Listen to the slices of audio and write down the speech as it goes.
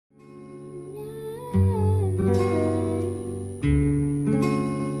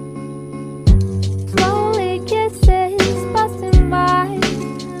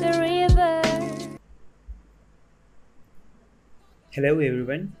Hello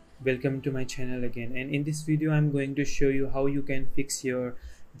everyone, welcome to my channel again, and in this video I'm going to show you how you can fix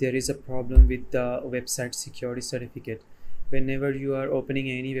there is a problem with the website security certificate. Whenever you are opening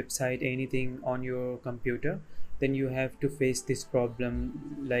any website, anything on your computer, then you have to face this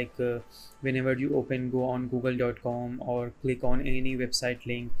problem, like whenever you go on google.com or click on any website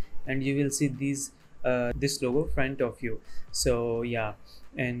link, and you will see this logo front of you. So yeah,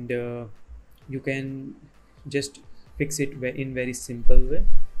 and you can just fix it in very simple way,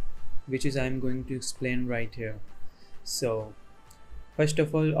 which is I'm going to explain right here. So first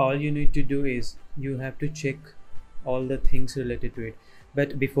of all you need to do is you have to check all the things related to it.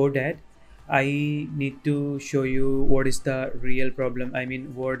 But before that, I need to show you what is the real problem. I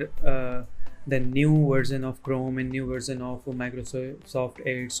mean, what the new version of Chrome and new version of Microsoft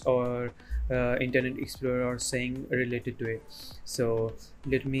Edge or Internet Explorer are saying related to it. So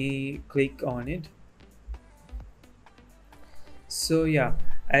let me click on it. So yeah,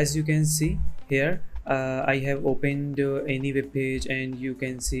 as you can see here, I have opened any web page, and you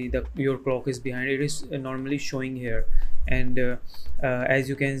can see that your clock is behind. It is normally showing here, and as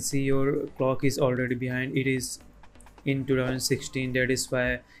you can see, your clock is already behind. It is in 2016. That is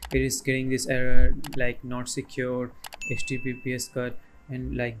why it is getting this error like not secure, HTTPS cut,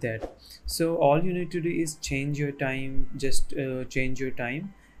 and like that. So all you need to do is change your time. Just change your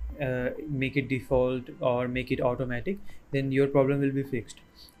time, make it default or make it automatic, then your problem will be fixed.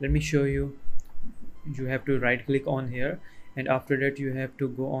 Let me show you. You have to right click on here, and after that you have to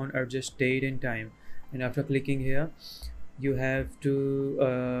go on adjust date and time, and after clicking here you have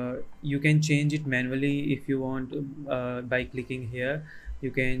to you can change it manually if you want. By clicking here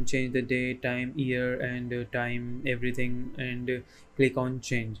you can change the date, time, year, and time, everything, and click on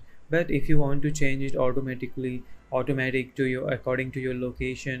change. But if you want to change it automatic to your according to your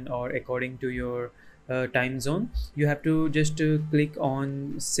location or according to your time zone, you have to just click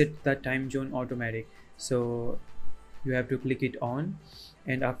on set the time zone automatic. So you have to click it on,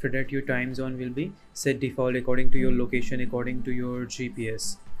 and after that your time zone will be set default according to your location, according to your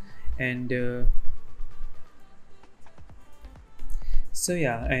GPS. And so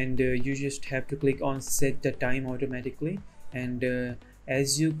yeah, and you just have to click on set the time automatically, and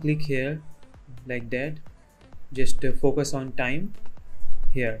as you click here like that, just focus on time.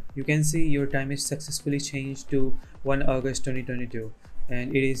 Here you can see your time is successfully changed to 1 August 2022,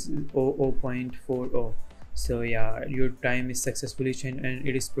 and it is 00.40. So yeah, your time is successfully changed, and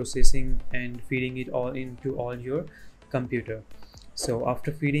it is processing and feeding it all into all your computer. So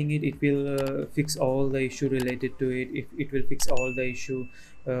after feeding it, it will fix all the issue related to it. If it will fix all the issue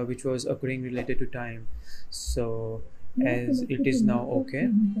which was occurring related to time. So as it is now okay.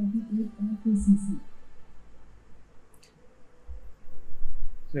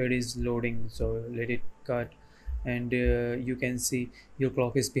 So it is loading, so let it cut, and you can see your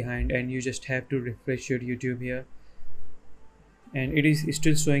clock is behind, and you just have to refresh your YouTube here, and it is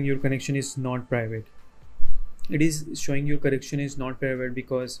still showing your connection is not private. It is showing your connection is not private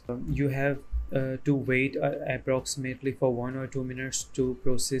because you have to wait approximately for 1 or 2 minutes to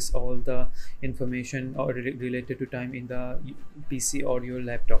process all the information or related to time in the PC or your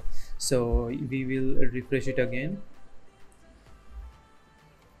laptop. So we will refresh it again.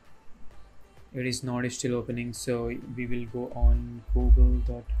 It is not still opening, so we will go on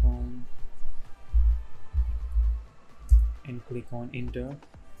google.com and click on enter.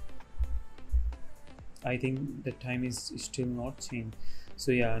 I think the time is still not changed.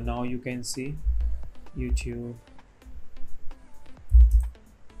 So yeah, now you can see YouTube,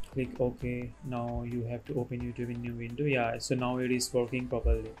 click OK. Now you have to open YouTube in new window. Yeah, so now it is working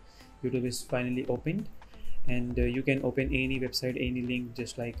properly. YouTube is finally opened, and you can open any website, any link,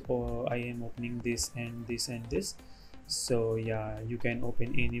 just like I am opening this and this and this. So yeah, you can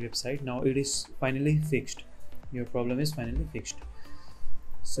open any website. Now it is finally fixed. Your problem is finally fixed.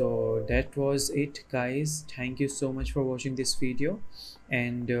 So that was it, guys. Thank you so much for watching this video,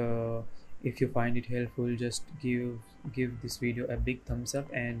 and if you find it helpful, just give this video a big thumbs up,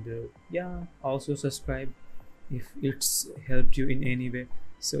 and yeah, also subscribe if it's helped you in any way.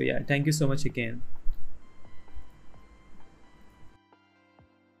 So yeah, thank you so much again.